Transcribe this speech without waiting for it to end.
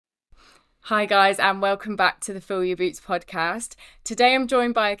Hi guys, and welcome back to the Fill Your Boots podcast. Today I'm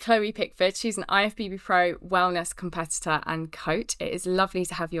joined by Chloe Pickford. She's an IFBB Pro wellness competitor and coach. It is lovely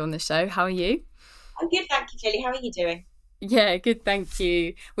to have you on the show. How are you? I'm good, thank you, Julie. How are you doing? Yeah, good, thank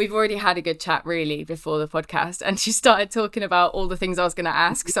you. We've already had a good chat really before the podcast, and she started talking about all the things I was going to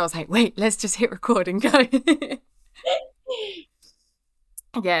ask. So I was like, wait, let's just hit record and go.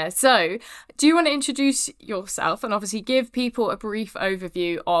 Yeah, so do you want to introduce yourself and obviously give people a brief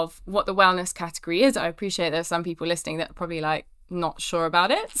overview of what the wellness category is? I appreciate there's some people listening that are probably like not sure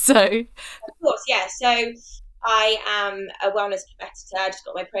about it. So Of course, yeah. So I am a wellness competitor. I just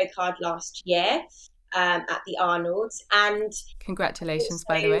got my pro card last year at the Arnold's, and congratulations,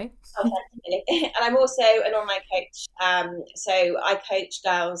 by the also, way. oh, thank you, Millie. And I'm also an online coach. So I coach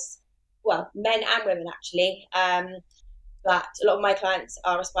girls, well, men and women actually. But a lot of my clients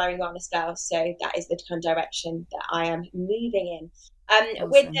are aspiring wellness girls, so that is the kind of direction that I am moving in.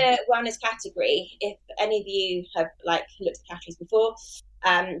 With Awesome. the wellness category, if any of you have like looked at categories before,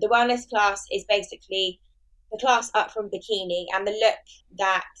 the wellness class is basically the class up from bikini, and the look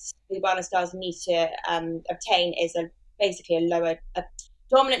that the wellness girls need to obtain is basically a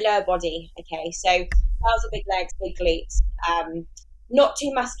dominant lower body. Okay, so girls with big legs, big glutes, not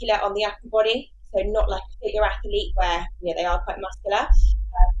too muscular on the upper body, so not like a figure athlete where they are quite muscular.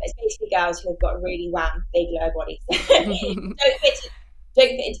 But it's basically girls who have got really wham big lower bodies. Don't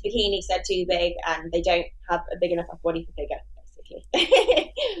fit into bikinis; they're too big, and they don't have a big enough upper body for figure.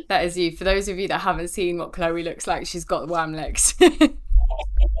 Basically. That is you. For those of you that haven't seen what Chloe looks like, she's got wham legs. I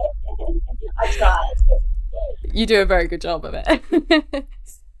tried. You do a very good job of it.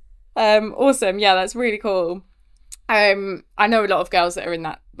 Awesome. Yeah, that's really cool. I know a lot of girls that are in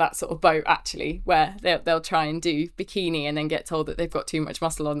that sort of boat actually, where they'll try and do bikini and then get told that they've got too much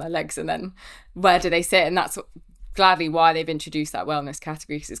muscle on their legs, and then where do they sit? And that's gladly why they've introduced that wellness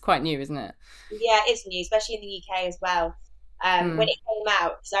category, because it's quite new, isn't it? Yeah, it's new, especially in the UK as well. When Mm, it came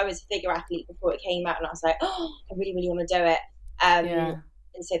out, because I was a figure athlete before it came out, and I was like, oh, I really, really want to do it. Um, yeah,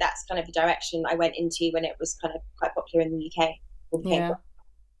 and so that's kind of the direction I went into when it was kind of quite popular in the UK. Or became yeah.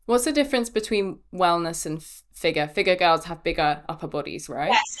 What's the difference between wellness and figure? Figure girls have bigger upper bodies, Yeah,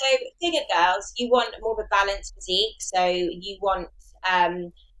 right? so figure girls, you want more of a balanced physique. So you want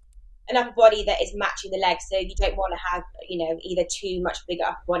an upper body that is matching the legs. So you don't want to have, either too much bigger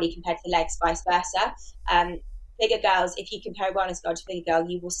upper body compared to the legs, vice versa. Um, Figure girls, if you compare a wellness girl to figure girl,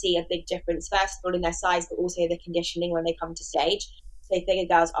 you will see a big difference, first of all, in their size, but also the conditioning when they come to stage. So figure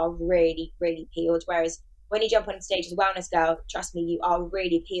girls are really, really peeled. Whereas when you jump on stage as a wellness girl, trust me, you are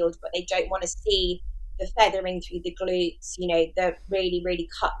really peeled, but they don't want to see the feathering through the glutes, the really, really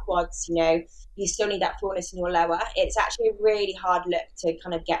cut quads, you still need that fullness in your lower. It's actually a really hard look to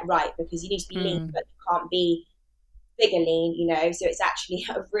kind of get right because you need to be lean, Mm, but you can't be bigger lean, So it's actually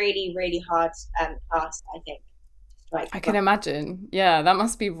a really, really hard task, I think, to strike I the can right. imagine. Yeah, that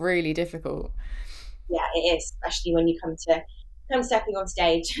must be really difficult. Yeah, it is, especially when you come stepping on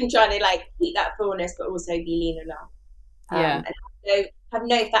stage and trying to like keep that fullness, but also be lean enough. Yeah. And have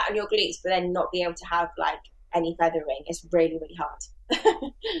no fat on your glutes, but then not be able to have like any feathering. It's really, really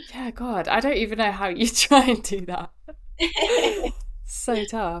hard. Yeah, God, I don't even know how you try and do that. So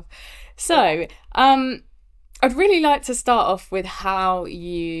tough. Yeah. So, I'd really like to start off with how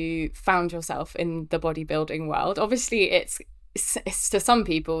you found yourself in the bodybuilding world. Obviously, it's to some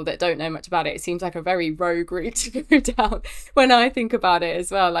people that don't know much about it, it seems like a very rogue route to go down when I think about it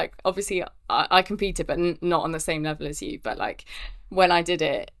as well. Like, obviously, I competed, but not on the same level as you. But like, when I did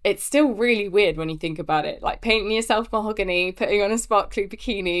it, it's still really weird when you think about it. Like, painting yourself mahogany, putting on a sparkly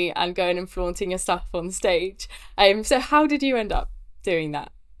bikini, and going and flaunting your stuff on stage. So how did you end up doing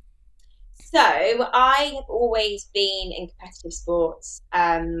that? So I have always been in competitive sports,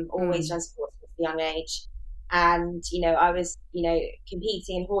 always Mm, done sports since a young age. And, I was,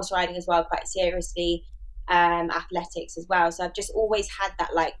 competing in horse riding as well, quite seriously, athletics as well. So I've just always had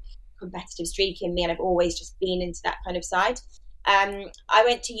that like competitive streak in me, and I've always just been into that kind of side. I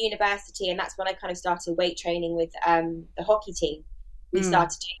went to university, and that's when I kind of started weight training with the hockey team. We mm,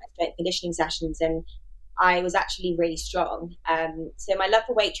 started doing strength conditioning sessions, and I was actually really strong. So my love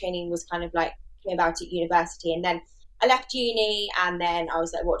for weight training was kind of like came about at university, and then I left uni, and then I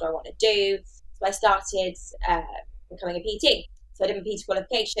was like, what do I want to do? So I started becoming a PT. So I did my PT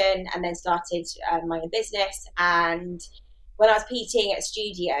qualification, and then started my own business. And when I was PTing at a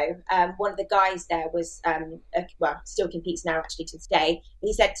studio, one of the guys there was, still competes now actually to this day.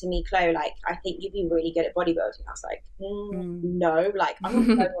 He said to me, Chloe, like, I think you'd be really good at bodybuilding. I was like, mm. no, like, I'm not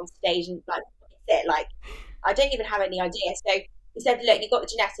going on stage and like, what is it? Like, I don't even have any idea. So he said, look, you've got the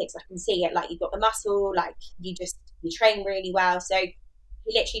genetics, I can see it. Like, you've got the muscle, like, you train really well. So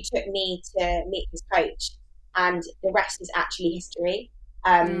he literally took me to meet his coach, and the rest is actually history.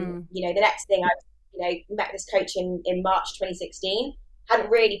 You know, the next thing I, you know, met this coach in March 2016. Hadn't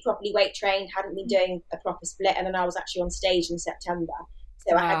really properly weight trained, hadn't been doing a proper split, and then I was actually on stage in September.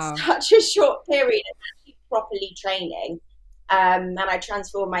 So I had Wow. such a short period of actually properly training, and I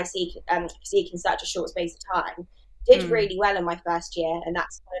transformed my physique in such a short space of time. Did really well in my first year, and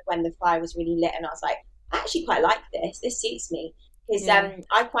that's kind of when the fire was really lit, and I was like, I actually quite like this. This suits me because Yeah.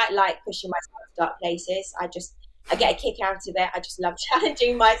 I quite like pushing myself to dark places. I get a kick out of it. I just love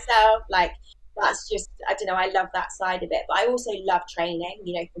challenging myself. Like that's just, I don't know, I love that side of it. But I also love training.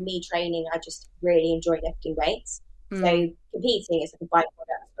 You know, for me, training, I just really enjoy lifting weights. So competing is like a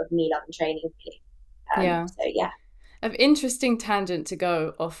byproduct of me loving training. Yeah. So yeah. An interesting tangent to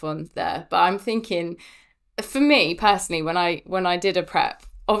go off on there, but I'm thinking, for me personally, when I did a prep,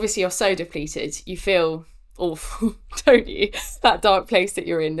 obviously you're so depleted, you feel awful, don't you? That dark place that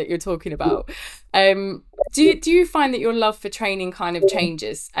you're in, that you're talking about. Do you find that your love for training kind of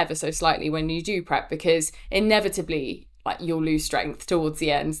changes ever so slightly when you do prep? Because inevitably, like, you'll lose strength towards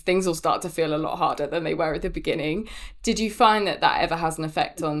the end. Things will start to feel a lot harder than they were at the beginning. Did you find that that ever has an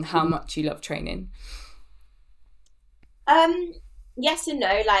effect on how much you love training? Yes and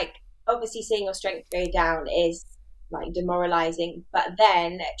no. Like obviously seeing your strength go down is like demoralizing, but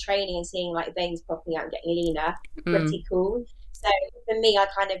then training and seeing like veins popping out and getting leaner, pretty cool. So for me, I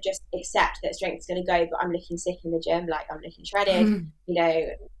kind of just accept that strength's going to go, but I'm looking sick in the gym, like I'm looking shredded, you know,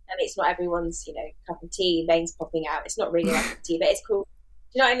 and it's not everyone's, you know, cup of tea, veins popping out. It's not really my cup of tea, but it's cool.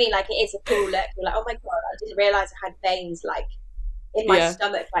 Do you know what I mean? Like it is a cool look. You're like, oh my God, I didn't realize I had veins like in my Yeah.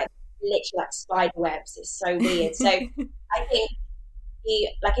 stomach, like literally like spider webs. It's so weird. So I think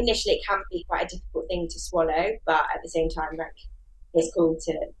like initially it can be quite a difficult thing to swallow, but at the same time, like it's cool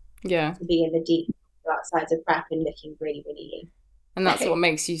Yeah. to be in the deep dark sides of prep and looking really, really And that's lean. what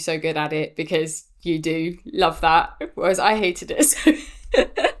makes you so good at it, because you do love that. Whereas I hated it, so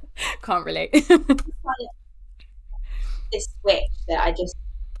can't relate. This switch that I'm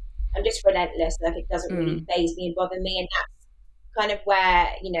just relentless. Like it doesn't really faze me and bother me, and that's kind of where,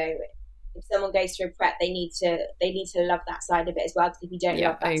 you know, if someone goes through a prep, they need to love that side of it as well. Because if you don't Yeah,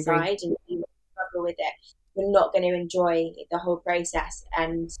 love I that agree. side and you struggle with it, you're not going to enjoy the whole process.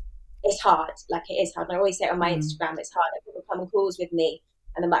 And it's hard. Like it is hard. And I always say it on my Instagram, it's hard. Like, people come on calls with me,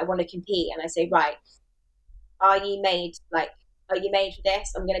 and they're like, I want to compete, and I say, right, are you made like are you made for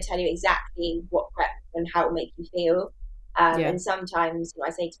this? I'm going to tell you exactly what prep and how it will make you feel. Yeah. And sometimes, you know,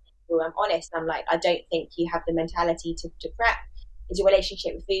 I say to people, I'm honest, I'm like, I don't think you have the mentality to prep. Is your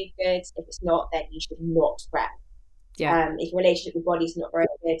relationship with food good? If it's not, then you should not prep. Yeah. If your relationship with body is not very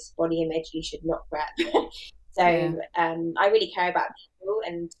good, body image, you should not prep. So Yeah. I really care about people,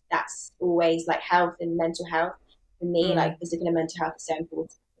 and that's always like health and mental health for me. Like physical and mental health is so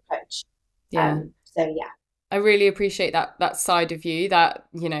important for coach. Yeah. So yeah. I really appreciate that side of you, that,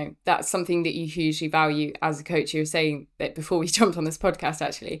 you know, that's something that you hugely value as a coach. You were saying that before we jumped on this podcast,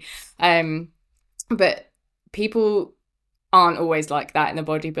 actually. But people aren't always like that in the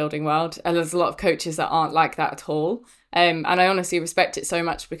bodybuilding world. And there's a lot of coaches that aren't like that at all. And I honestly respect it so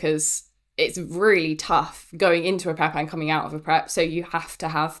much, because it's really tough going into a prep and coming out of a prep. So you have to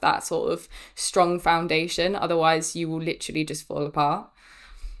have that sort of strong foundation. Otherwise, you will literally just fall apart.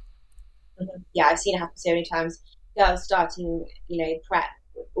 Yeah, I've seen it happen so many times. Girls starting, you know, prep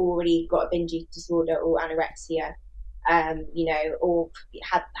already got a binge eating disorder or anorexia, you know, or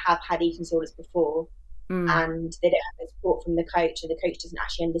have had eating disorders before, and they don't have the support from the coach, and the coach doesn't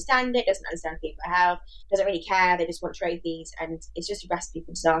actually understand it, doesn't understand people health, doesn't really care. They just want trophies, and it's just a recipe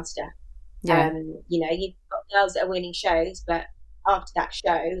for disaster. Yeah. You know, you've got girls that are winning shows, but after that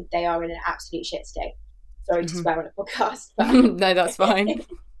show, they are in an absolute shit state. Sorry to swear on a podcast, but No, that's fine.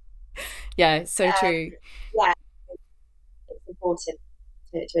 Yeah, it's so true. yeah, it's important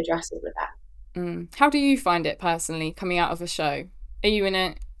to address all of that. How do you find it personally coming out of a show? Are you in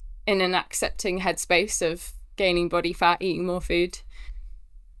an accepting headspace of gaining body fat, eating more food?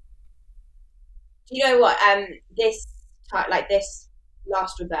 Do you know what? This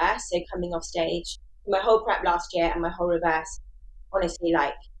last reverse, so coming off stage, my whole prep last year and my whole reverse, honestly,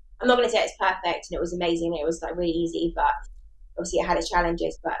 like I'm not going to say it's perfect and it was amazing, it was like really easy, but obviously it had its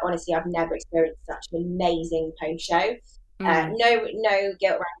challenges. But honestly, I've never experienced such an amazing post show. No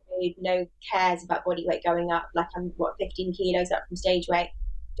guilt around food, no cares about body weight going up. Like I'm 15 kilos up from stage weight.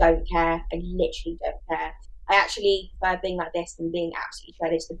 Don't care. I literally don't care. I actually prefer being like this than being absolutely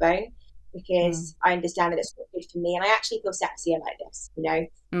shredded to the bone, because I understand that it's not good for me, and I actually feel sexier like this. You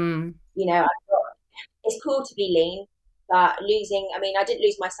know, it's cool to be lean, but losing. I mean, I didn't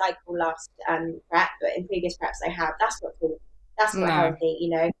lose my cycle last prep, but in previous preps I have. That's not cool. that's not No. healthy, you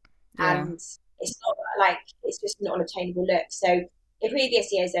know. Yeah. And it's not like, it's just not an obtainable look. So in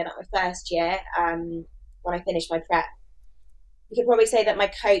previous years, then, like my first year, when I finished my prep, you could probably say that my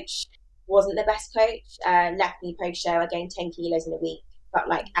coach wasn't the best coach. Left me post show. I gained 10 kilos in a week. Felt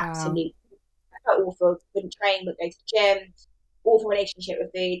like Wow. absolute, I felt awful. Wouldn't train, wouldn't go to the gym. Awful relationship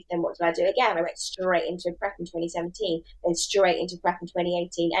with food. Then what did I do again? I went straight into prep in 2017, then straight into prep in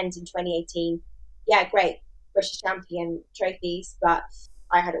 2018, ends in 2018. Yeah, great. British champion trophies, but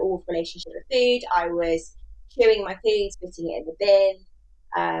I had an awful relationship with food. I was chewing my food, spitting it in the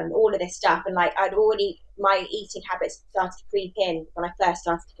bin, all of this stuff. And like I'd already, my eating habits started to creep in when I first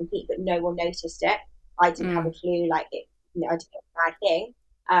started to compete, but no one noticed it. I didn't have a clue, like it, you know, I did a bad thing.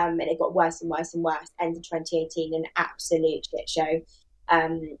 And it got worse and worse and worse. End of 2018, an absolute shit show.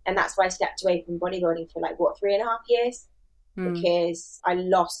 And that's why I stepped away from bodybuilding for like, what, 3.5 years? Because I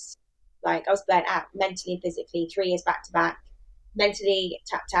lost, like, I was burnt out mentally and physically, 3 years back to back. Mentally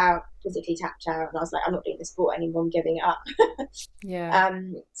tapped out, physically tapped out. And I was like, I'm not doing the sport anymore, I'm giving it up. Yeah.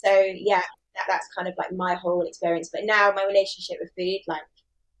 So yeah, that's kind of like my whole experience. But now my relationship with food, like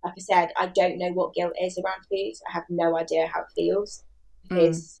I said, I don't know what guilt is around food. I have no idea how it feels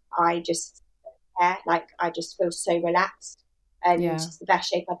because I just care. Like I just feel so relaxed, and Yeah. it's the best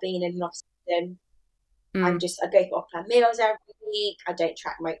shape I've been in off season. I go for off-plan meals every week. I don't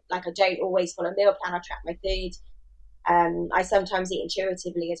track I don't always follow a meal plan. I track my food. I sometimes eat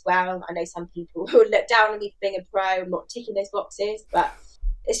intuitively as well. I know some people will look down on me for being a pro. I'm not ticking those boxes, but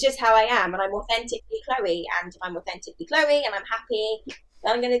it's just how I am, and I'm authentically Chloe. And if I'm authentically Chloe and I'm happy,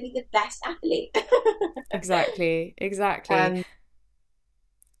 then I'm going to be the best athlete. Exactly.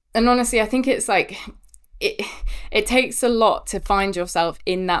 And honestly, I think it's like it takes a lot to find yourself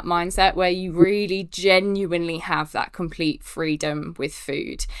in that mindset where you really genuinely have that complete freedom with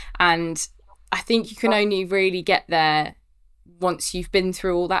food. And I think you can only really get there once you've been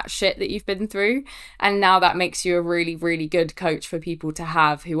through all that shit that you've been through. And now that makes you a really, really good coach for people to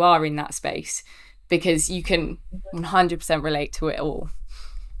have who are in that space, because you can 100% relate to it all.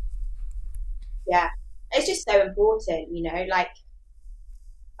 Yeah, it's just so important, you know, like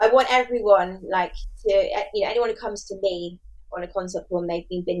I want everyone, like, to, you know, anyone who comes to me on a consult form, they've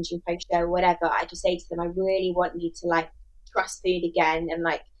been binging post show or whatever, I just say to them, I really want you to like trust food again and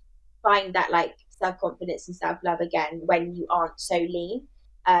like find that like self-confidence and self-love again when you aren't so lean.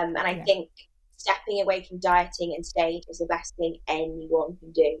 And I think stepping away from dieting and stage is the best thing anyone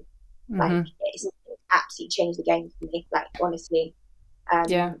can do. Like it's absolutely changed the game for me, like honestly.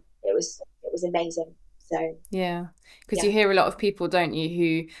 It was amazing. So yeah, because you hear a lot of people, don't you,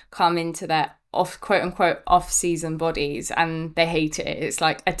 who come into their off, quote unquote, off season bodies and they hate it. It's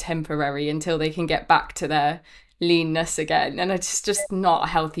like a temporary until they can get back to their leanness again, and it's just not a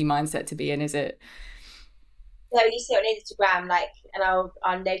healthy mindset to be in, is it? So you see on Instagram, like, and I'll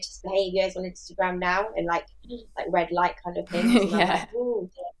notice behaviors on Instagram now, and like red light kind of things, and I'm like, ooh,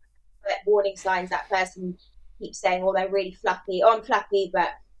 warning signs. That person keeps saying, "Oh, they're really fluffy. Oh, I'm fluffy, but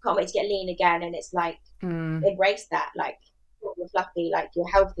can't wait to get lean again." And it's like, embrace that. Like, you're fluffy, like you're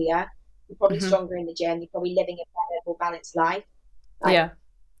healthier, you're probably stronger in the gym, you're probably living a better, more balanced life. Like,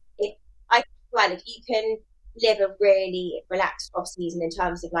 I well, if you can live a really relaxed off season in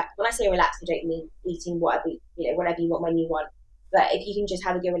terms of like, when I say relaxed, I don't mean eating whatever you want when you want, but if you can just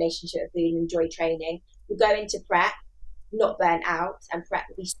have a good relationship with food and enjoy training, you go into prep not burnt out, and prep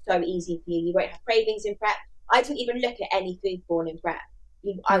will be so easy for you. You won't have cravings in prep. I didn't even look at any food porn in prep.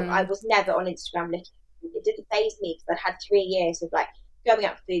 I was never on Instagram looking. It didn't faze me because I'd had 3 years of like going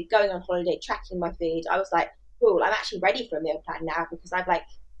out for food, going on holiday, tracking my food. I was like, cool, I'm actually ready for a meal plan now because I've like,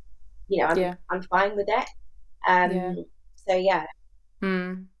 you know, I'm fine with it. So yeah.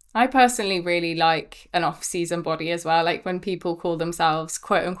 I personally really like an off-season body as well. Like when people call themselves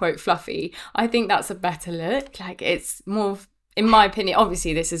quote unquote fluffy, I think that's a better look. Like it's more, in my opinion,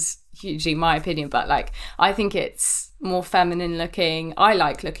 obviously this is hugely my opinion, but like I think it's more feminine looking. I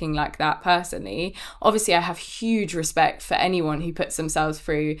like looking like that personally. Obviously I have huge respect for anyone who puts themselves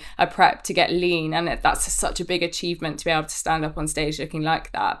through a prep to get lean, and that's such a big achievement to be able to stand up on stage looking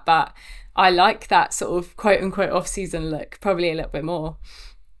like that. But I like that sort of quote unquote off-season look probably a little bit more.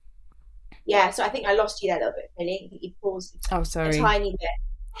 Yeah, so I think I lost you there a little bit, really. I think you paused a tiny bit.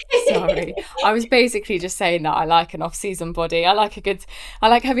 Sorry. I was basically just saying that I like an off-season body. I like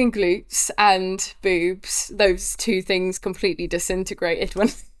having glutes and boobs. Those two things completely disintegrated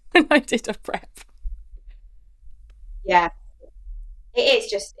when I did a prep. Yeah.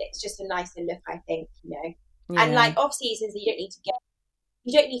 It's just a nicer look, I think, you know. Yeah. And like off seasons, you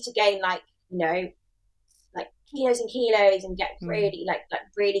don't need to gain like, you know, like kilos and kilos and get really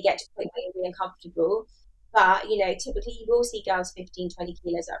really get to the point where you're really uncomfortable. But, typically you will see girls 15, 20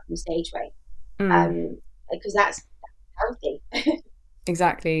 kilos up from stage weight, because that's healthy.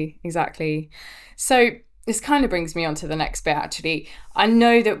 Exactly. So this kind of brings me on to the next bit, actually. I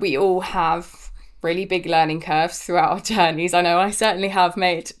know that we all have really big learning curves throughout our journeys. I know I certainly have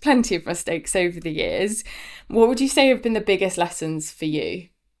made plenty of mistakes over the years. What would you say have been the biggest lessons for you?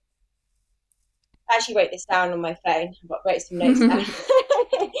 I actually wrote this down on my phone. I wrote some notes down.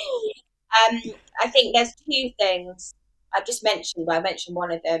 I think there's two things I've just mentioned, but I mentioned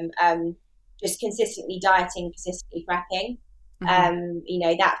one of them. Just consistently dieting, consistently prepping.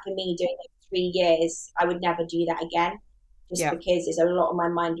 That for me, doing it for 3 years, I would never do that again, just because it's a lot on my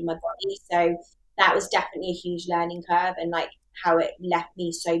mind and my body. So that was definitely a huge learning curve, and like how it left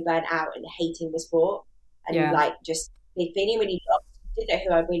me so burnt out and hating the sport, and like just feeling really lost. Didn't know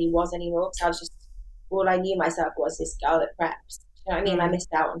who I really was anymore, because I was just, all I knew myself was this girl that preps. You know what I mean? I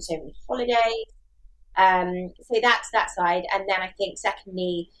missed out on so many holidays. So that's that side. And then I think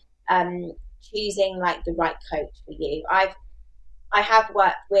secondly, choosing like the right coach for you. I have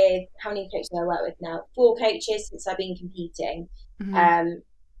worked with, how many coaches have I worked with now? 4 coaches since I've been competing.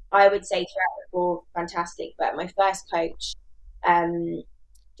 I would say throughout the 4, fantastic. But my first coach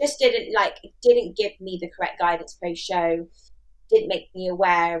just didn't give me the correct guidance post-show, didn't make me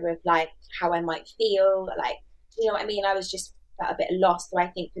aware of like how I might feel. Like, do you know what I mean? I was just a bit lost. So I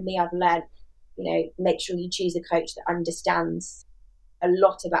think for me, I've learned, make sure you choose a coach that understands a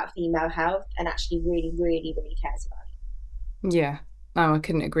lot about female health and actually really, really, really cares about it. Yeah. No, I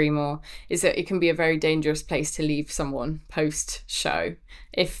couldn't agree more. Is that it can be a very dangerous place to leave someone post-show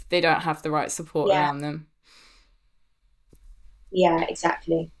if they don't have the right support around them. Yeah,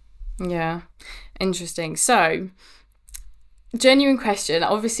 exactly. Yeah. Interesting. So, genuine question.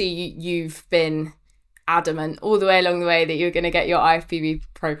 Obviously, you've been adamant all the way along the way that you're going to get your IFBB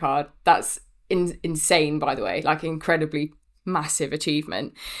Pro card. That's insane, by the way, like incredibly massive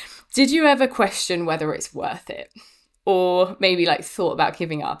achievement. Did you ever question whether it's worth it, or maybe like thought about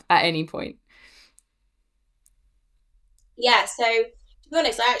giving up at any point? Yeah, so to be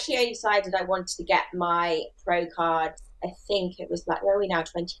honest, I actually only decided I wanted to get my pro card, I think it was like, where are we now,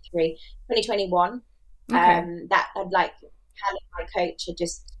 2021. That I'd like, my coach had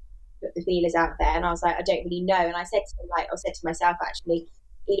just put the feelers out there, and I was like, I don't really know. And I said to him, I said to myself, actually,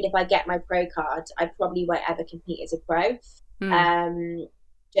 even if I get my pro card, I probably won't ever compete as a pro,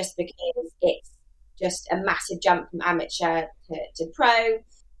 just because it's just a massive jump from amateur to pro.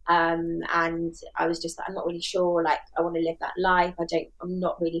 And I was just like, I'm not really sure, like I want to live that life. I'm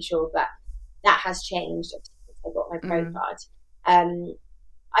not really sure, but that has changed since I got my pro card.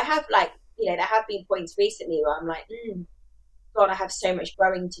 I have there have been points recently where I'm like, God, I have so much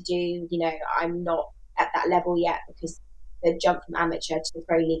growing to do. I'm not at that level yet, because the jump from amateur to the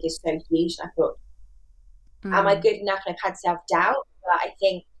pro league is so huge. And I thought, am I good enough? And I've had self-doubt, but I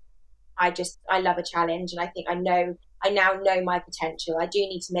think I love a challenge, and I think I now know my potential. I do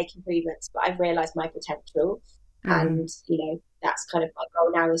need to make improvements, but I've realised my potential, and that's kind of my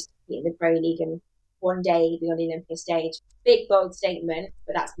goal now, is to be in the pro league and one day be on the Olympia stage. Big bold statement,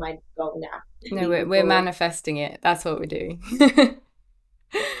 but that's my goal now. No, we're manifesting it. That's what we're doing.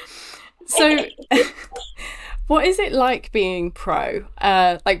 So, what is it like being pro?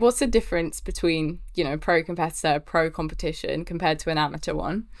 What's the difference between pro competitor, pro competition compared to an amateur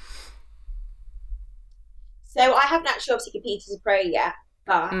one? So I haven't actually obviously competed as a pro yet,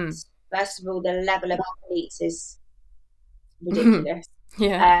 but first of all, the level of athletes is ridiculous.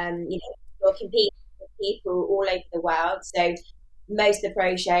 You're competing with people all over the world. So most of the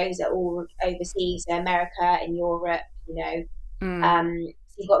pro shows are all overseas, so America and Europe. So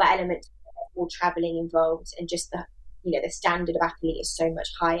you've got that element of all traveling involved, and just the standard of athlete is so much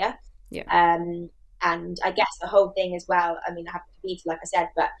higher. And I guess the whole thing as well. I mean, I haven't competed, like I said,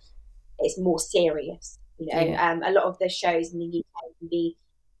 but it's more serious. A lot of the shows in the UK can be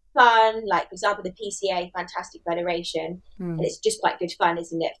fun, like for example the PCA, Fantastic Federation, and it's just like good fun,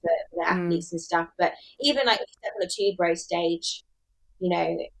 isn't it, for the athletes and stuff. But even like if you step on a tube row stage,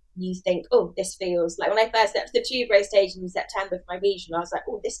 you think, oh, this feels like, when I first stepped to the tube row stage in September for my regional, I was like,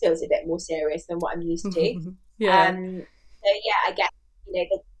 oh, this feels a bit more serious than what I'm used to. So I guess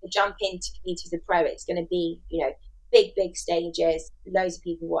the jump into compete as a pro, it's going to be big stages, loads of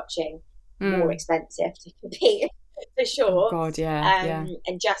people watching, more expensive to compete for sure. Oh God,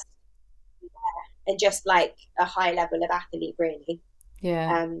 and just like a high level of athlete, really.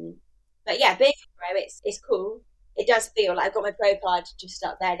 But yeah, being a pro, it's cool. It does feel like I've got my pro card just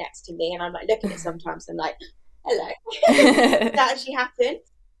up there next to me, and I'm like looking at it sometimes and like, hello. That actually happened.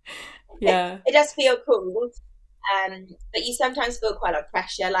 It does feel cool. But you sometimes feel quite a lot of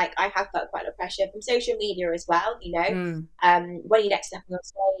pressure. Like I have felt quite a lot of pressure from social media as well. When you next step on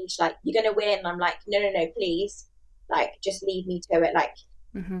stage, like you're going to win. I'm like, no, no, no, please, like just leave me to it. Like,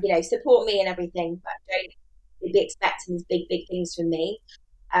 support me and everything, but don't be expecting these big, big things from me.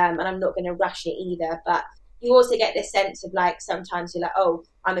 And I'm not going to rush it either. But you also get this sense of like sometimes you're like, oh,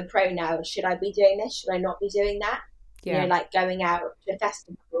 I'm a pro now. Should I be doing this? Should I not be doing that? Yeah. Like going out to a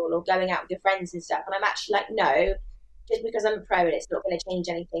festival or going out with your friends and stuff. And I'm actually like, no, just because I'm a pro and it's not going to change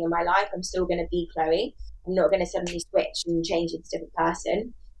anything in my life, I'm still going to be Chloe. I'm not going to suddenly switch and change into a different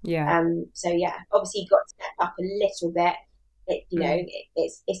person. Yeah. So yeah, obviously you've got to step up a little bit.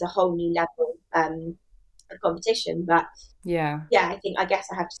 It's a whole new level of competition. But I guess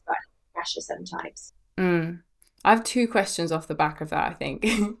I have to start pressure sometimes. I have two questions off the back of that, I think.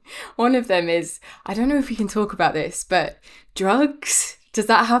 One of them is, I don't know if we can talk about this, but drugs, does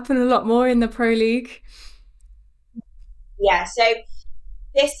that happen a lot more in the pro league? Yeah, so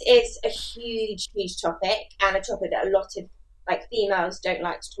this is a huge, huge topic, and a topic that a lot of like females don't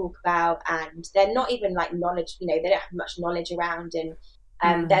like to talk about, and they're not even like knowledge, they don't have much knowledge around,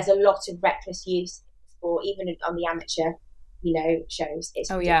 and there's a lot of reckless use for even on the amateur, shows.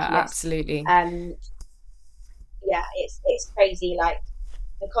 It's ridiculous. Yeah, absolutely. Yeah, it's crazy. Like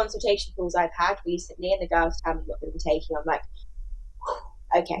the consultation calls I've had recently, and the girls tell me what they've been taking. I'm like,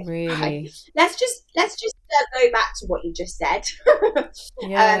 okay, really? Right. Let's just go back to what you just said.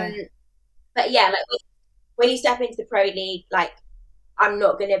 Yeah. But yeah, like when you step into the pro league, like I'm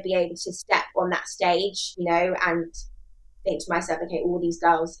not going to be able to step on that stage, and think to myself, okay, all these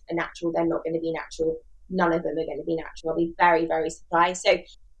girls are natural. They're not going to be natural. None of them are going to be natural. I'll be very, very surprised. So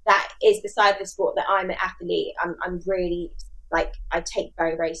that is the side of the sport that I'm an athlete. I'm really like I take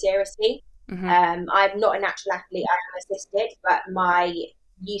very, very seriously. I'm not a natural athlete. I am assisted, but my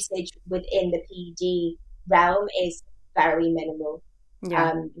usage within the PED realm is very minimal.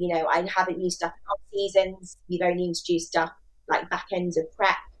 Yeah. I haven't used stuff in off seasons. We've only introduced stuff like back ends of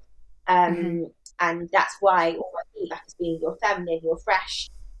prep, and that's why all my feedback has been you're feminine, you're fresh,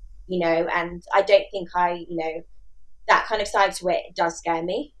 and I don't think that kind of side to it does scare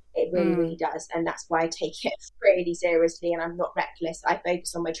me. It really, really does. And that's why I take it really seriously, and I'm not reckless. I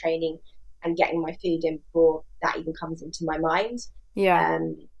focus on my training and getting my food in before that even comes into my mind. Yeah.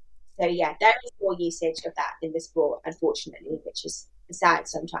 So yeah, there is more usage of that in the sport, unfortunately, which is sad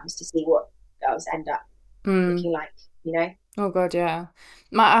sometimes to see what girls end up looking like, Oh God, yeah.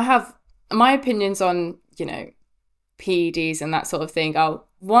 I have my opinions on, PEDs and that sort of thing.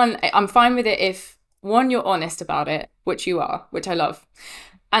 One, I'm fine with it if one, you're honest about it, which you are, which I love.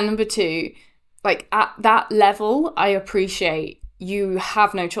 And number two, like at that level, I appreciate you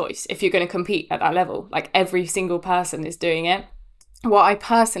have no choice if you're going to compete at that level. Like every single person is doing it. What I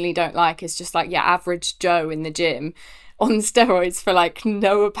personally don't like is just like, average Joe in the gym on steroids for like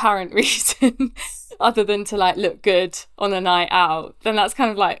no apparent reason other than to like look good on a night out. Then that's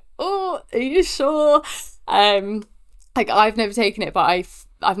kind of like, oh, are you sure? Like I've never taken it, but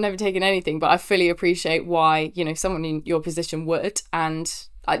I've never taken anything, but I fully appreciate why, someone in your position would. And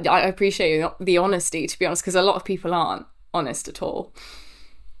I appreciate the honesty, to be honest, because a lot of people aren't honest at all.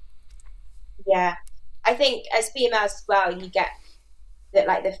 Yeah. I think as females as well, you get that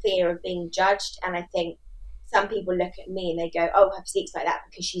like the fear of being judged. And I think some people look at me and they go, oh, her physique's like that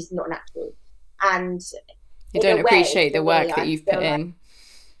because she's not natural. And you don't appreciate the work that you've put in.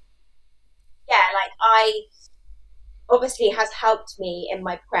 Yeah, like I obviously it has helped me in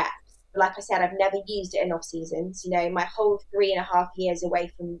my preps. Like I said, I've never used it in off seasons. My whole 3.5 years away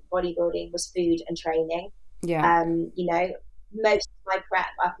from bodybuilding was food and training. Yeah. Most of my prep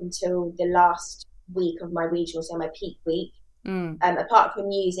up until the last week of my regional, so my peak week, apart from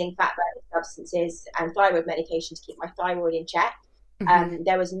using fat burning substances and thyroid medication to keep my thyroid in check,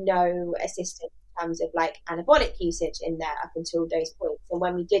 there was no assistance in terms of like anabolic usage in there up until those points. And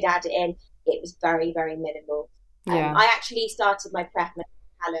when we did add it in, it was very, very minimal. I actually started my prep and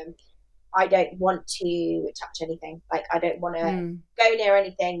Callum, I don't want to touch anything. Like I don't want to go near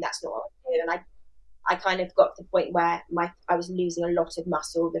anything. That's not what I do. And I kind of got to the point where I was losing a lot of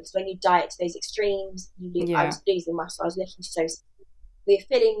muscle, because when you diet to those extremes, I was losing muscle. I was looking so they were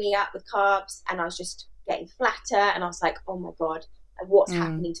filling me up with carbs, and I was just getting flatter. And I was like, oh my God, what's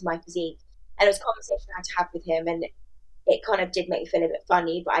happening to my physique? And it was a conversation I had to have with him, and it kind of did make me feel a bit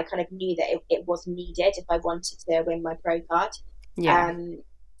funny, but I kind of knew that it was needed if I wanted to win my pro card.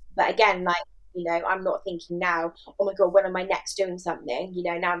 But again, like, I'm not thinking now, oh my God, when am I next doing something?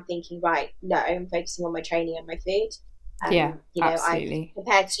 Now I'm thinking, right, no, I'm focusing on my training and my food. Absolutely.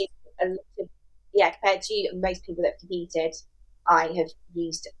 Compared to most people that have competed, I have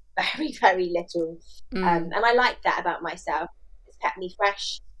used very, very little. And I like that about myself. It's kept me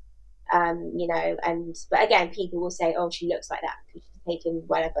fresh. But again, people will say, "Oh, she looks like that because she's taken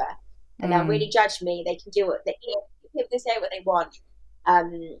whatever," and they'll really judge me. They can do what they, people can say what they want,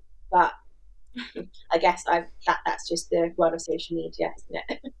 but I guess that's just the world of social media, isn't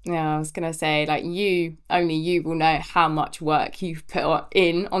it? Yeah, I was gonna say, like, only you will know how much work you've put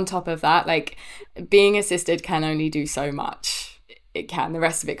in on top of that. Like, being assisted can only do so much. It can. The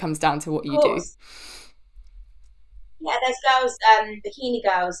rest of it comes down to what you do. Yeah, there's girls, bikini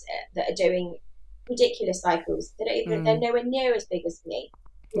girls that are doing ridiculous cycles. They don't even, they're nowhere near as big as me.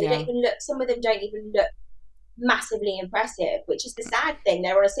 They don't even look, some of them don't even look massively impressive, which is the sad thing.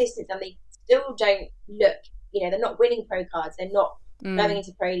 They're on assistants and they still don't look, they're not winning pro cards. They're not going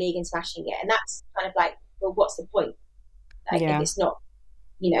into pro league and smashing it. And that's kind of like, well, what's the point? Like, if it's not,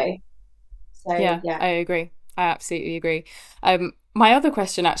 so yeah, I agree. I absolutely agree. My other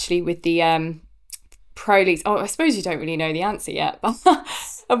question actually with the pro leagues, I suppose you don't really know the answer yet,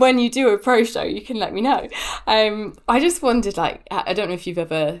 but when you do a pro show you can let me know. I just wondered, like, I don't know if you've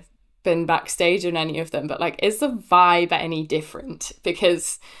ever been backstage in any of them, but like, is the vibe any different?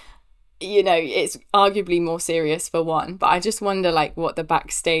 Because it's arguably more serious for one, but I just wonder like what the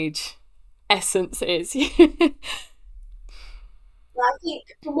backstage essence is. Well, I think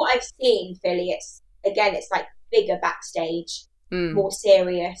from what I've seen, Philly, it's like bigger backstage, more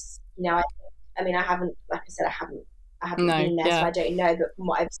serious. I haven't, like I said, I haven't been there, so I don't know. But from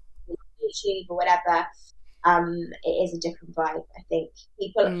what I've seen on YouTube or whatever, it is a different vibe. I think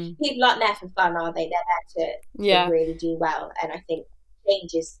people aren't there for fun, are they? They're there to really do well, and I think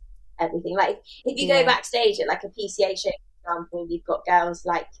changes everything. Like if you go backstage at like a PCA show, for example, you've got girls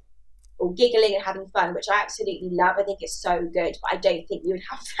like all giggling and having fun, which I absolutely love. I think it's so good, but I don't think you would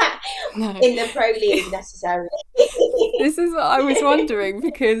have that in the pro league necessarily. This is what I was wondering,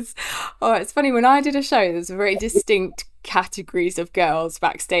 because it's funny, when I did a show, there's very distinct categories of girls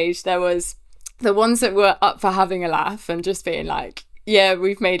backstage. There was the ones that were up for having a laugh and just being like, yeah,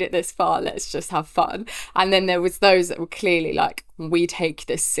 we've made it this far, let's just have fun. And then there was those that were clearly like, we take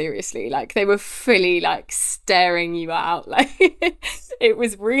this seriously. Like, they were fully like staring you out. Like, it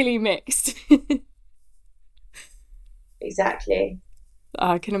was really mixed. Exactly.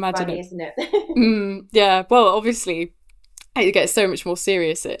 I can imagine. Funny, isn't it? Yeah, well, obviously it gets so much more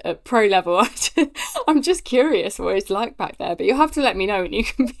serious at pro level. I'm just curious what it's like back there, but you'll have to let me know when you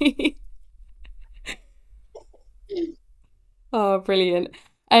can be. Oh, brilliant.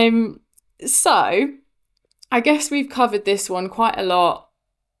 So I guess we've covered this one quite a lot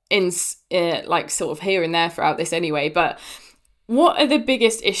in like sort of here and there throughout this anyway, but what are the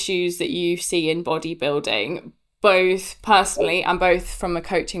biggest issues that you see in bodybuilding, both personally and both from a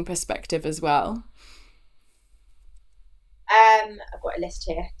coaching perspective as well? I've got a list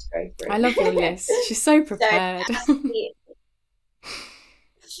here to go through. I love your list. She's so prepared.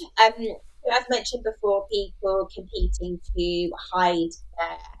 As mentioned before, people competing to hide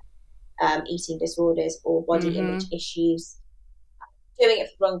their eating disorders or body image issues, doing it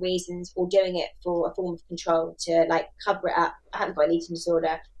for the wrong reasons or doing it for a form of control to like cover it up. I haven't got an eating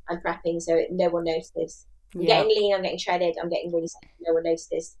disorder, I'm prepping, so no one knows this. I'm getting lean, I'm getting shredded, I'm getting really sick, no one knows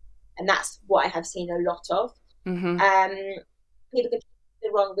this. And that's what I have seen a lot of. People compete for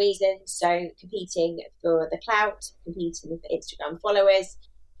the wrong reasons, so competing for the clout, competing for Instagram followers,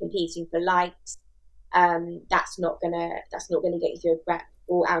 competing for likes. That's not gonna get you through a prep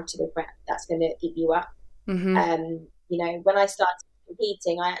or out of a prep. That's gonna keep you up. When I started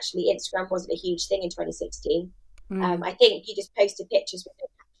competing, Instagram wasn't a huge thing in 2016. I think you just posted pictures with no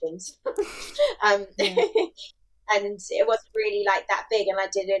captions. And it wasn't really like that big, and I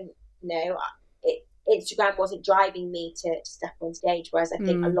didn't, Instagram wasn't driving me to step on stage, whereas I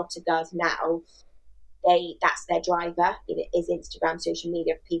think a lot of girls now, that's their driver. It is Instagram, social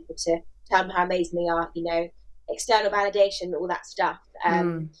media, for people to tell them how amazing they are, external validation, all that stuff. So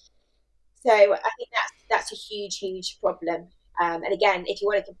I think that's a huge problem. And again, if you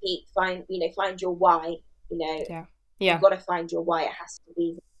want to compete, find your why. You've got to find your why. It has to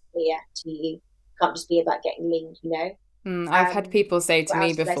be clear to you. It can't just be about getting lean. I've had people say to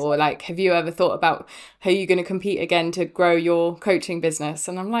me before, like, have you ever thought about how you're going to compete again to grow your coaching business?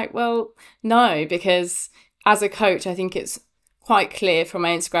 And I'm like, well, no, because as a coach, I think it's quite clear from my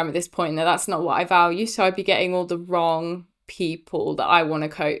Instagram at this point that that's not what I value. So I'd be getting all the wrong people that I want to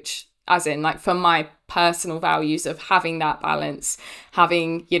coach, as in like for my personal values of having that balance,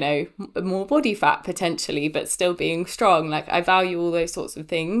 having, more body fat potentially, but still being strong. Like, I value all those sorts of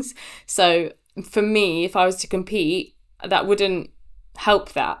things. So for me, if I was to compete, that wouldn't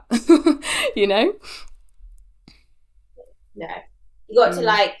help that. No, you got to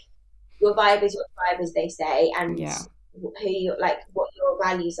your vibe is your tribe, as they say, and Yeah. who you like, what your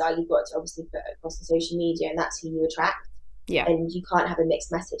values are, you've got to obviously put across the social media, and that's who you attract. Yeah. And you can't have a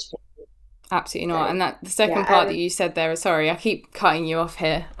mixed message. Absolutely not. So, And that the second yeah, part that you said there, sorry, I keep cutting you off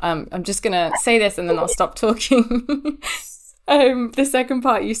here. I'm just gonna say this and then I'll stop talking. The second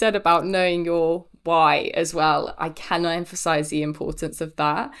part you said about knowing your why as well, I cannot emphasize the importance of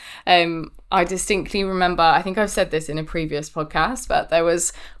that. I distinctly remember, I think I've said this in a previous podcast, but there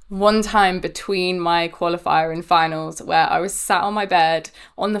was one time between my qualifier and finals where I was sat on my bed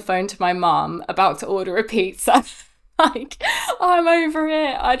on the phone to my mum about to order a pizza. Like, I'm over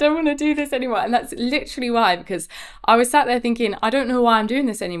it. I don't want to do this anymore. And that's literally why, because I was sat there thinking, I don't know why I'm doing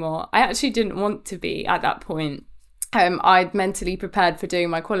this anymore. I actually didn't want to be at that point. I'd mentally prepared for doing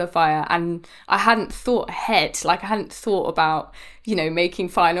my qualifier and I hadn't thought ahead. Like, I hadn't thought about, making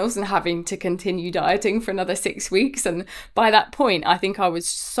finals and having to continue dieting for another 6 weeks. And by that point, I think I was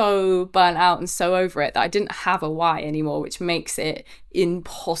so burnt out and so over it that I didn't have a why anymore, which makes it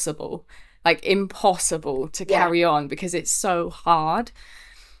impossible to carry on because it's so hard.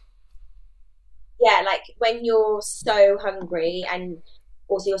 Yeah, like when you're so hungry and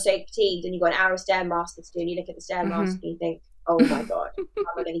also you're so fatigued and you've got an hour of Stairmaster to do and you look at the Stairmaster and you think, oh my God, how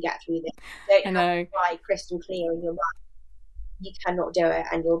am I going to get through this? You don't have to lie crystal clear in your mind. You cannot do it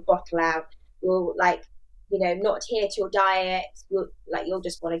and you'll bottle out. You'll not adhere to your diet. You'll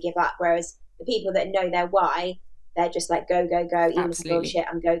just want to give up. Whereas the people that know their why, they're just like, go, go, go. Even if it's bullshit,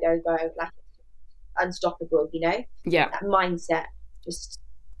 I'm go, go, go. Like, unstoppable, Yeah. That mindset, just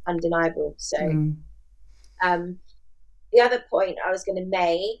undeniable. So the other point I was going to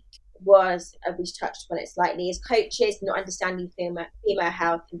make was, we touched upon it slightly, is coaches not understanding female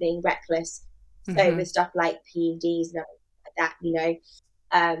health and being reckless. So with stuff like PEDs and like that,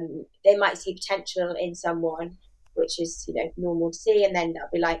 they might see potential in someone, which is normal to see, and then they'll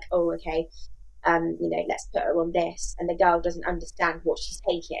be like, oh, okay, let's put her on this, and the girl doesn't understand what she's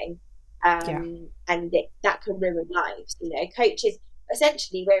taking. And that can ruin lives. Coaches,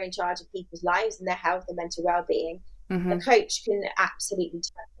 essentially, we're in charge of people's lives and their health and mental well-being. A coach can absolutely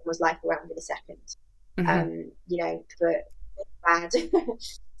turn someone's life around in a second, for bad.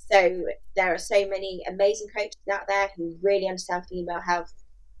 So there are so many amazing coaches out there who really understand female health,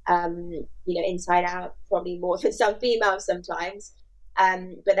 inside out, probably more than some females sometimes.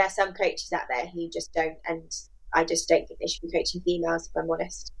 But there are some coaches out there who just don't, and I just don't think they should be coaching females, if I'm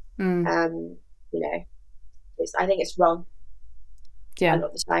honest. I think it's wrong. Yeah, a lot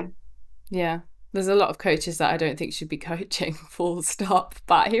of the time. Yeah, there's a lot of coaches that I don't think should be coaching, full stop,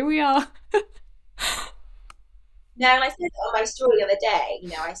 but here we are. No, and I said on my story the other day,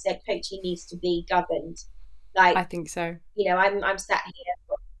 I said coaching needs to be governed. Like, I think so. I'm sat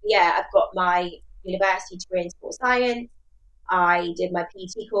here, I've got my university degree in sports science, I did my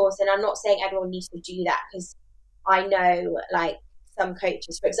PT course, and I'm not saying everyone needs to do that, because I know, like, some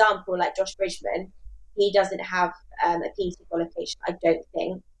coaches, for example, like Josh Bridgman, he doesn't have a PT qualification, I don't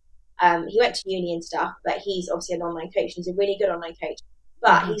think. He went to uni and stuff, but he's obviously an online coach. He's a really good online coach,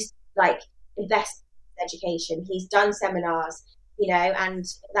 but he's like invested in education. He's done seminars, and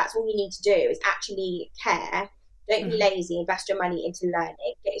that's all you need to do is actually care. Don't be lazy. Invest your money into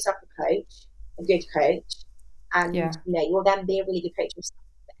learning. Get yourself a good coach, and you'll then be a really good coach yourself.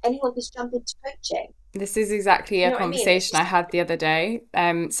 But anyone can jump into coaching. This is exactly a conversation I had the other day.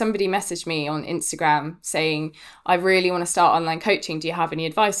 Somebody messaged me on Instagram saying, I really want to start online coaching. Do you have any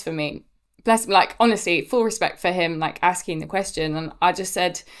advice for me? Bless him, like, honestly, full respect for him, like, asking the question. And I just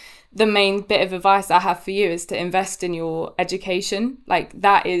said, the main bit of advice I have for you is to invest in your education. Like,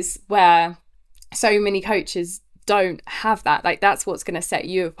 that is where so many coaches don't have that. Like, that's what's going to set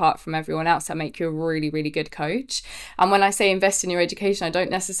you apart from everyone else and make you a really, really good coach. And when I say invest in your education, I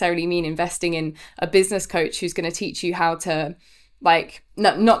don't necessarily mean investing in a business coach who's going to teach you how to, like,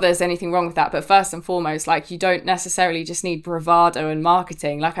 not there's anything wrong with that, but first and foremost, like, you don't necessarily just need bravado and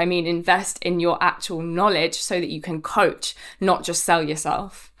marketing. Like, I mean, invest in your actual knowledge so that you can coach, not just sell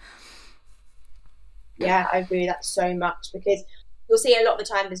yourself. Yeah, I agree with that so much, because you'll see a lot of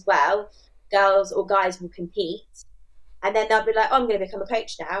the time as well, girls or guys will compete and then they'll be like, oh, I'm going to become a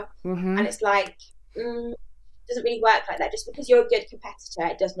coach now. And it's like, it doesn't really work like that. Just because you're a good competitor,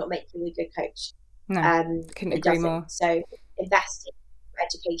 it does not make you a good coach. No, couldn't agree more. So investing in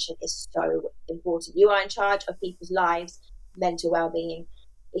education is so important. You are in charge of people's lives, mental well-being.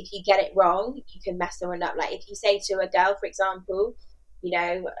 If you get it wrong, you can mess someone up. Like, if you say to a girl, for example,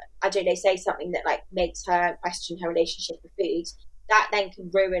 I don't know, say something that, like, makes her question her relationship with food, that then can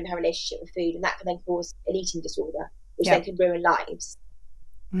ruin her relationship with food, and that can then cause an eating disorder, which then can ruin lives.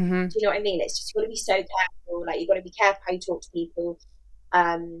 Do you know what I mean? It's just, you've got to be so careful. Like, you've got to be careful how you talk to people.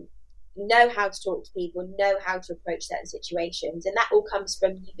 know how to talk to people, know how to approach certain situations, and that all comes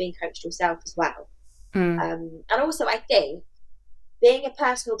from you being coached yourself as well. And also, I think being a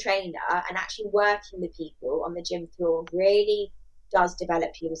personal trainer and actually working with people on the gym floor really does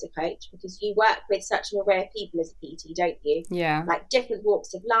develop you as a coach, because you work with such an array of people as a PT, don't you? Yeah. Like different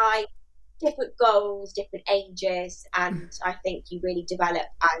walks of life, different goals, different ages, and I think you really develop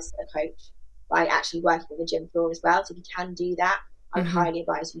as a coach by actually working on the gym floor as well. So if you can do that, I would highly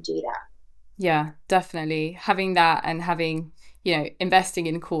advise you do that. Yeah, definitely. Having that and having, you know, investing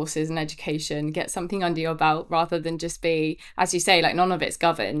in courses and education, get something under your belt rather than just be, as you say, like none of it's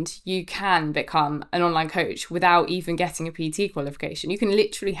governed. You can become an online coach without even getting a PT qualification. You can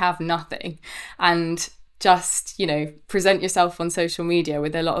literally have nothing and just, you know, present yourself on social media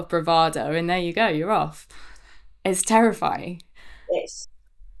with a lot of bravado, and there you go, you're off. It's terrifying. It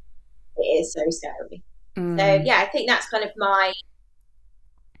is so scary. So yeah, I think that's kind of my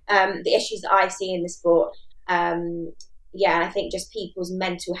the issues that I see in the sport. I think just people's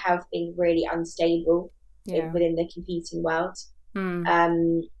mental health being really unstable within the competing world. There's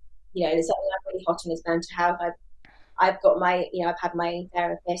something I'm really hot on is mental health. I've got my, I've had my own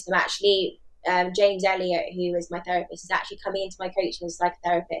therapist. I'm actually James Elliott, who is my therapist, is actually coming into my coaching as a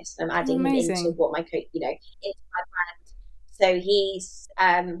psychotherapist. I'm adding him into what my coach, into my brand. So he's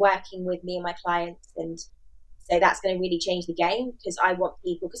working with me and my clients, and so that's going to really change the game, because I want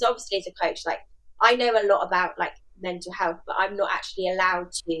people, because obviously as a coach, like I know a lot about like mental health, but I'm not actually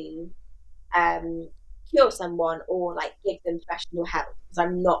allowed to cure someone or like give them professional help, because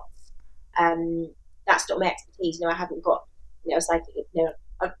I'm not that's not my expertise. I haven't got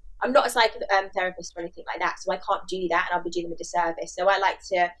I'm not a psychotherapist or anything like that, so I can't do that, and I'll be doing them a disservice. So I like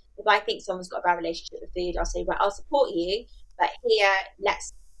to, if I think someone's got a bad relationship with food, I'll say, right, I'll support you, but here,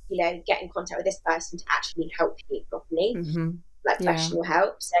 let's get in contact with this person to actually help you properly, like professional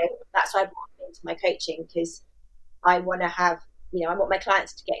help. So that's why I brought into my coaching, because I want to have, I want my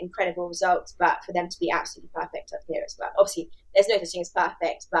clients to get incredible results, but for them to be absolutely perfect up here as well. Obviously, there's no such thing as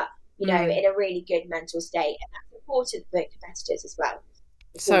perfect, but in a really good mental state, and that's important for competitors as well.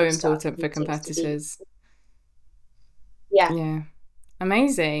 So important for competitors. Yeah.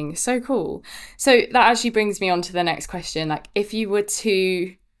 Amazing. So cool. So that actually brings me on to the next question. Like, if you were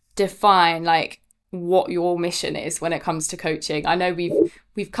to define like what your mission is when it comes to coaching, I know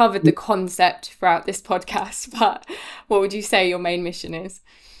we've covered the concept throughout this podcast, but what would you say your main mission is?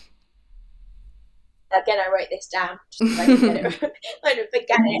 Again, I wrote this down just so I don't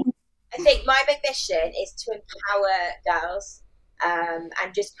forget it. I think my big mission is to empower girls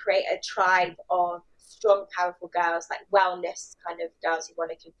and just create a tribe of strong, powerful girls, like wellness kind of girls who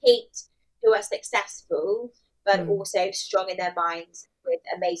want to compete, who are successful, but also strong in their minds, with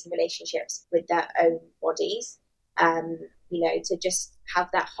amazing relationships with their own bodies. To just have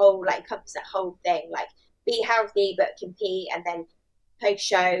that whole, like, encompass that whole thing, like be healthy but compete, and then post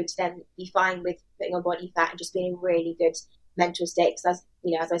show to then be fine with putting on body fat and just being in a really good mental state. Because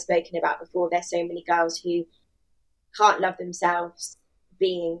as I've spoken about before, there's so many girls who can't love themselves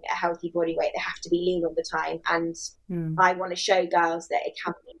being a healthy body weight. They have to be lean all the time, and I want to show girls that it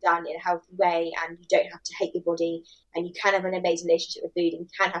can be done in a healthy way, and you don't have to hate your body, and you can have an amazing relationship with food, and you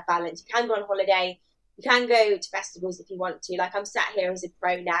can have balance. You can go on holiday, you can go to festivals if you want to. Like, I'm sat here as a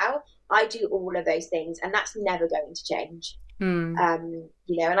pro now, I do all of those things, and that's never going to change. And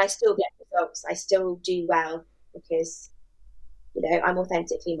I still get results, I still do well, because I'm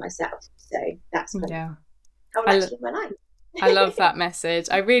authentically myself. So that's kind of how I live my life. I love that message.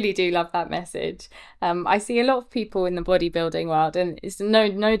 I really do love that message. I see a lot of people in the bodybuilding world, and it's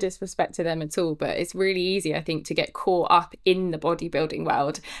no disrespect to them at all, but it's really easy, I think, to get caught up in the bodybuilding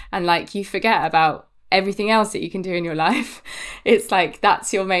world, and like you forget about everything else that you can do in your life. It's like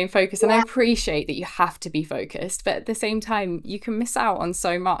that's your main focus, and I appreciate that you have to be focused, but at the same time you can miss out on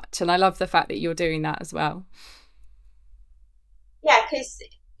so much, and I love the fact that you're doing that as well. Yeah, because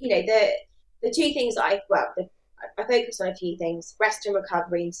the two things I focus on a few things: rest and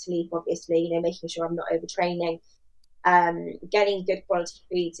recovery and sleep, obviously, making sure I'm not overtraining, getting good quality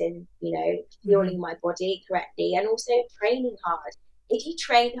foods in, fueling my body correctly, and also training hard. If you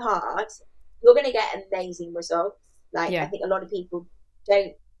train hard, you're going to get amazing results. I think a lot of people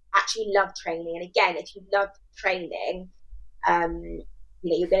don't actually love training, and again, if you love training,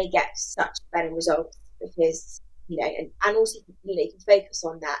 you're going to get such better results, because and also you can focus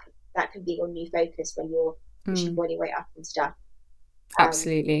on that. That can be your new focus when you're pushing body weight up and stuff.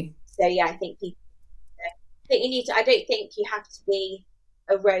 Absolutely. So yeah, I think you need to. I don't think you have to be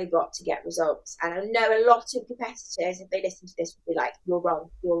a robot to get results. And I know a lot of competitors, if they listen to this, will be like, "You're wrong,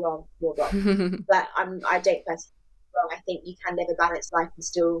 you're wrong, you're wrong." But I don't personally. Well, I think you can live a balanced life and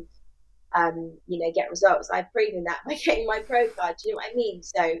still get results. I've proven that by getting my pro card. Do you know what I mean?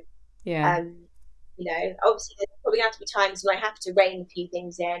 So, Yeah. Obviously there's probably going to have to be times when I have to rein a few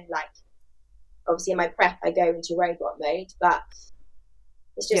things in. Like, obviously in my prep, I go into robot mode, but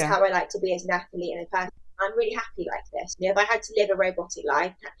it's just how I like to be as an athlete and a person. I'm really happy like this. If I had to live a robotic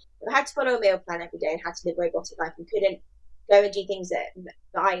life, if I had to follow a meal plan every day and had to live a robotic life and couldn't go and do things that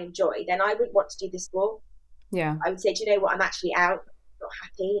I enjoy, then I wouldn't want to do this sport. Yeah. I would say, do you know what? I'm actually out, not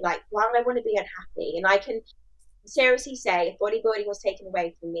happy. Like, why would I want to be unhappy? And I can seriously say, if bodybuilding was taken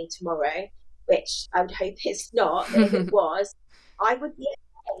away from me tomorrow, which I would hope it's not, but if it was, I would be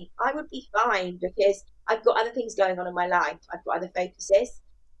okay. I would be fine because I've got other things going on in my life. I've got other focuses,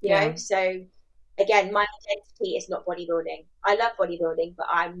 you know? So again, my identity is not bodybuilding. I love bodybuilding, but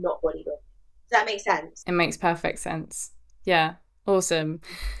I'm not bodybuilding. Does that make sense? It makes perfect sense. Yeah. Awesome.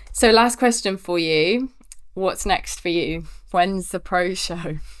 So last question for you. What's next for you? When's the pro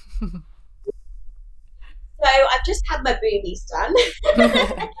show? So I've just had my boobies done.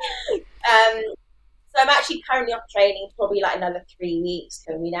 So I'm actually currently off training for probably like another 3 weeks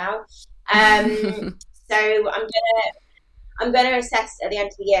from me now. So I'm gonna assess at the end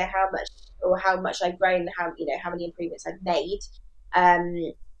of the year how much I've grown, how many improvements I've made,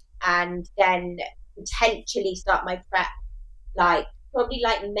 and then potentially start my prep probably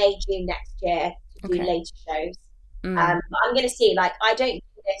May, June next year to do later shows. But I'm gonna see. Like, I don't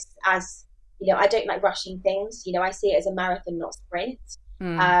do this as I don't like rushing things. I see it as a marathon, not sprint.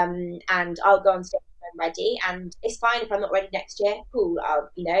 And I'll go on stage when I'm ready, and it's fine if I'm not ready next year. Cool.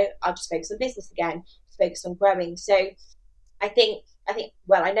 I'll just focus on business again, just focus on growing. So I think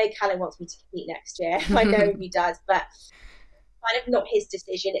well, I know Callum wants me to compete next year. I know he does, but kind of not his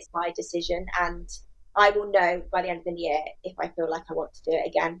decision, it's my decision, and I will know by the end of the year if I feel like I want to do it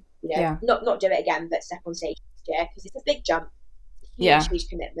again. Not do it again, but step on stage next year, because it's a big jump, huge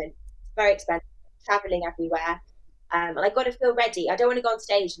commitment, it's very expensive, traveling everywhere. And I've got to feel ready. I don't want to go on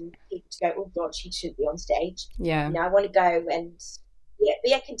stage and people to go, oh God, she shouldn't be on stage. I want to go and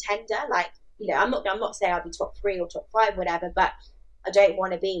be a contender. Like, I'm not saying I'll be top 3 or top 5, whatever, but I don't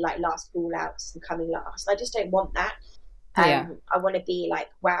want to be like last call outs and coming last. I just don't want that. I want to be like,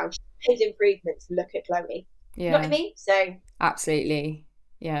 wow, she's made improvements. Look at Chloe. You know what I mean? So absolutely.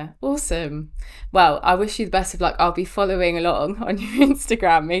 Yeah. Awesome. Well, I wish you the best of luck. I'll be following along on your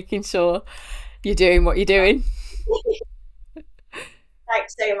Instagram, making sure you're doing what you're doing.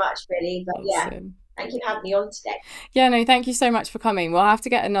 Thanks so much, really. But awesome. Thank you for having me on today. Yeah, no, thank you so much for coming. We'll have to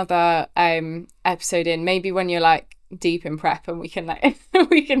get another episode in, maybe when you're like deep in prep, and we can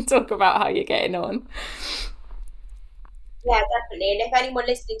we can talk about how you're getting on. Yeah, definitely. And if anyone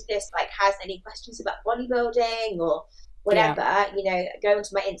listening to this has any questions about bodybuilding or whatever, go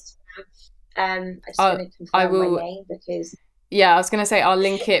onto my Instagram. I just want to confirm my name because I was going to say I'll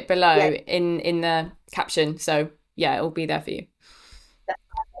link it below in the caption. So yeah, it'll be there for you.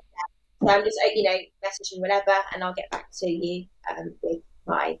 So I'm just messaging whatever, and I'll get back to you with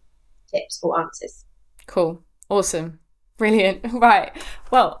my tips or answers. Cool. Awesome. Brilliant. Right.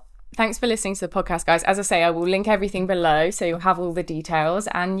 Well, thanks for listening to the podcast, guys. As I say, I will link everything below so you'll have all the details.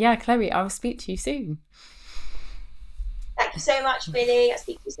 And yeah, Chloe, I will speak to you soon. Thank you so much, Billy. I'll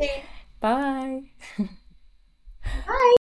speak to you soon. Bye. Bye.